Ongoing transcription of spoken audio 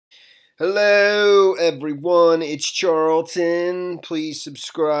Hello everyone, it's Charlton. Please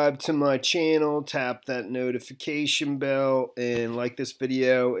subscribe to my channel, tap that notification bell, and like this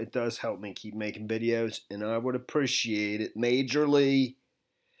video. It does help me keep making videos, and I would appreciate it majorly.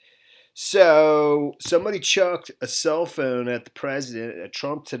 So, somebody chucked a cell phone at the president, at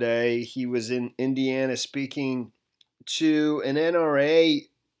Trump today. He was in Indiana speaking to an NRA,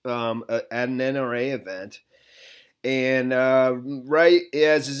 at an NRA event. And right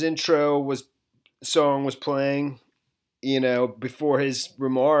as his song was playing, before his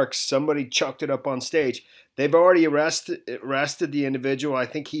remarks, somebody chucked it up on stage. They've already arrested the individual. I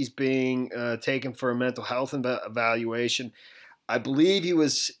think he's being taken for a mental health evaluation. I believe he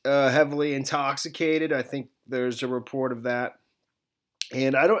was heavily intoxicated. I think there's a report of that.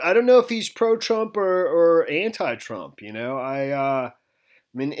 And I don't know if he's pro-Trump or anti-Trump. I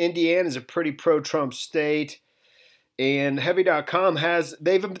mean, Indiana is a pretty pro-Trump state. And Heavy.com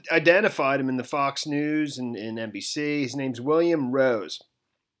they've identified him in the Fox News and NBC. His name's William Rose.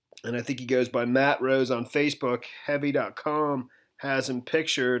 And I think he goes by Matt Rose on Facebook. Heavy.com has him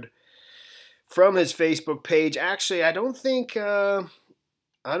pictured from his Facebook page. Actually, I don't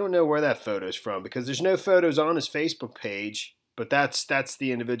know where that photo's from because there's no photos on his Facebook page. But that's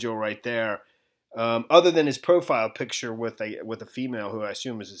the individual right there. Other than his profile picture with a female who I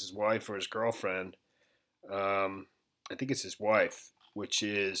assume is his wife or his girlfriend. I think it's his wife, which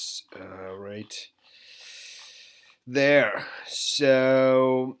is right there.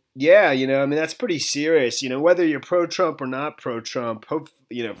 So, yeah, I mean, that's pretty serious. Whether you're pro-Trump or not pro-Trump, for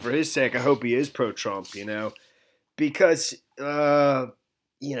his sake, I hope he is pro-Trump, because,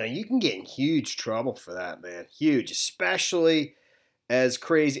 you can get in huge trouble for that, man. Huge, especially as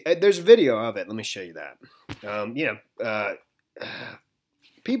crazy. There's a video of it. Let me show you that.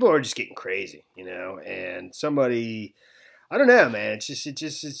 People are just getting crazy, and somebody, I don't know, man. It's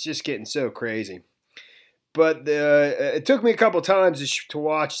just getting so crazy. But it took me a couple times to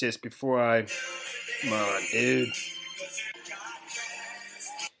watch this before come on, dude.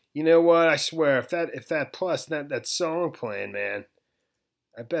 You know what? I swear, if that plus that song playing, man,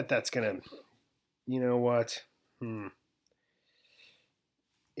 I bet that's gonna. You know what?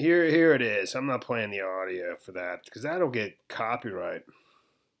 Here it is. I'm not playing the audio for that because that'll get copyright.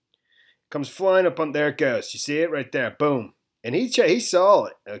 Comes flying up on, there it goes. You see it right there, boom. And he saw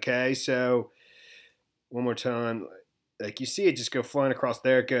it, okay? So, one more time. Like, you see it just go flying across,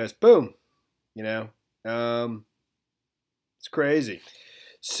 there it goes, boom. It's crazy.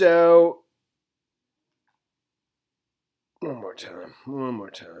 So, one more time. I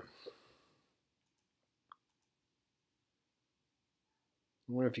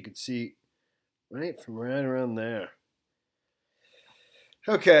wonder if you could see, right, from right around there.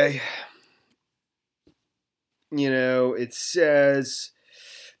 Okay. It says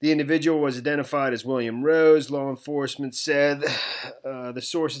the individual was identified as William Rose. Law enforcement said the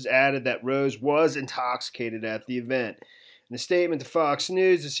sources added that Rose was intoxicated at the event. In a statement to Fox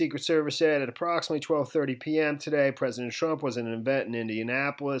News, the Secret Service said at approximately 12:30 p.m. today, President Trump was at an event in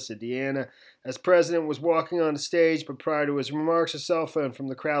Indianapolis, Indiana. As president was walking on the stage, but prior to his remarks, a cell phone from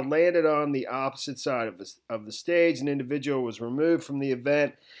the crowd landed on the opposite side of the stage. An individual was removed from the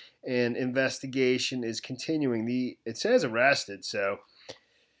event, and investigation is continuing. It says arrested, so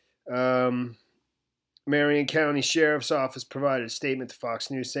Marion County Sheriff's Office provided a statement to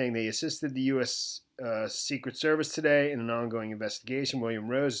Fox News saying they assisted the U.S. Secret Service today in an ongoing investigation. William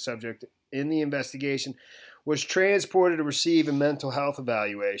Rose, the subject in the investigation, was transported to receive a mental health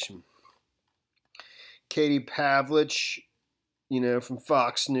evaluation. Katie Pavlich, from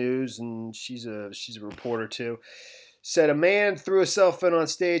Fox News, and she's a reporter too, said a man threw a cell phone on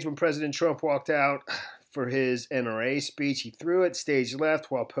stage when President Trump walked out for his NRA speech. He threw it stage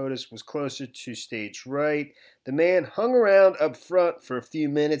left while POTUS was closer to stage right. The man hung around up front for a few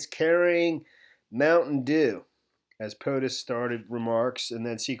minutes carrying Mountain Dew as POTUS started remarks, and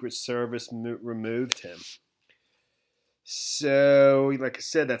then Secret Service removed him. So, like I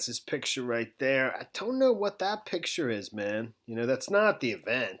said, that's his picture right there. I don't know what that picture is, man. That's not the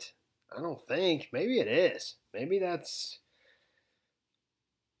event. I don't think. Maybe it is. Maybe that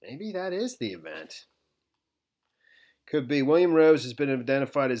is the event. Could be. William Rose has been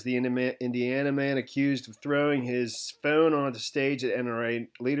identified as the Indiana man accused of throwing his phone onto stage at NRA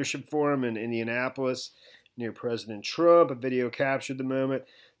Leadership Forum in Indianapolis near President Trump. A video captured the moment.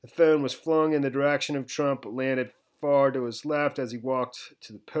 The phone was flung in the direction of Trump but landed far to his left as he walked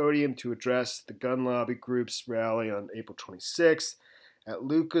to the podium to address the gun lobby group's rally on April 26th at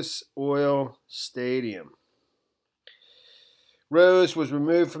Lucas Oil Stadium. Rose was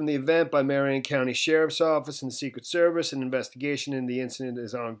removed from the event by Marion County Sheriff's Office and the Secret Service. An investigation into the incident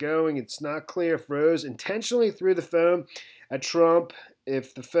is ongoing. It's not clear if Rose intentionally threw the phone at Trump.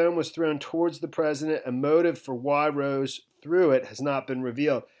 If the phone was thrown towards the president, a motive for why Rose threw it has not been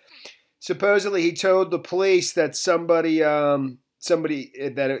revealed. Supposedly, he told the police that somebody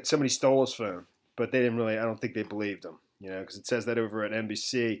stole his phone, but they didn't really. I don't think they believed him. Because it says that over at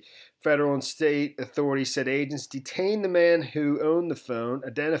NBC. Federal and state authorities said agents detained the man who owned the phone,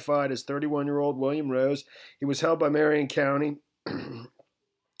 identified as 31-year-old William Rose. He was held by Marion County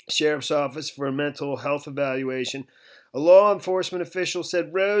Sheriff's Office for a mental health evaluation. A law enforcement official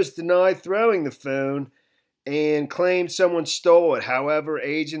said Rose denied throwing the phone and claimed someone stole it. However,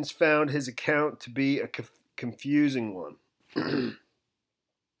 agents found his account to be a confusing one.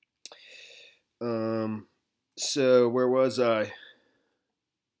 So where was I?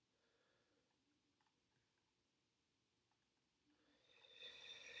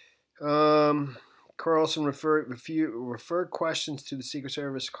 Carlson referred questions to the Secret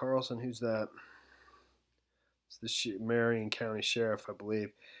Service. Carlson, who's that? It's the Marion County Sheriff, I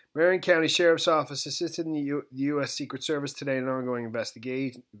believe. Marion County Sheriff's Office assisted in the U.S. Secret Service today in an ongoing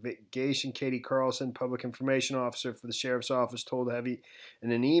investigation. Katie Carlson, Public Information Officer for the Sheriff's Office, told Heavy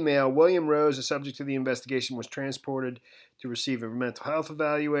in an email, William Rose, the subject of the investigation, was transported to receive a mental health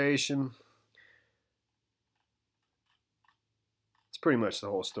evaluation. It's pretty much the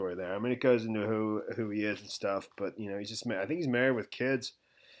whole story there. I mean, it goes into who he is and stuff, but, he's just, I think he's married with kids.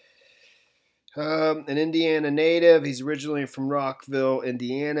 An Indiana native. He's originally from Rockville,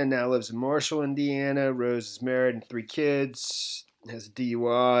 Indiana, now lives in Marshall, Indiana. Rose is married and 3 kids, has a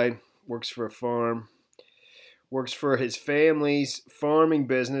DUI, works for a farm, works for his family's farming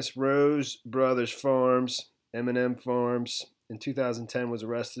business, Rose Brothers Farms, M&M Farms. In 2010, was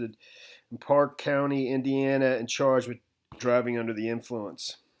arrested in Park County, Indiana, and charged with driving under the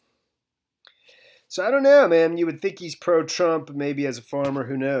influence. So I don't know, man. You would think he's pro-Trump, maybe as a farmer,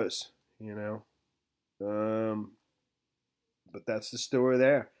 who knows? But that's the story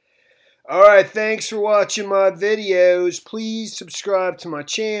there. All right, thanks for watching my videos. Please subscribe to my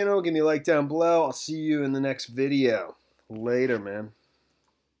channel. Give me a like down below. I'll see you in the next video. Later, man.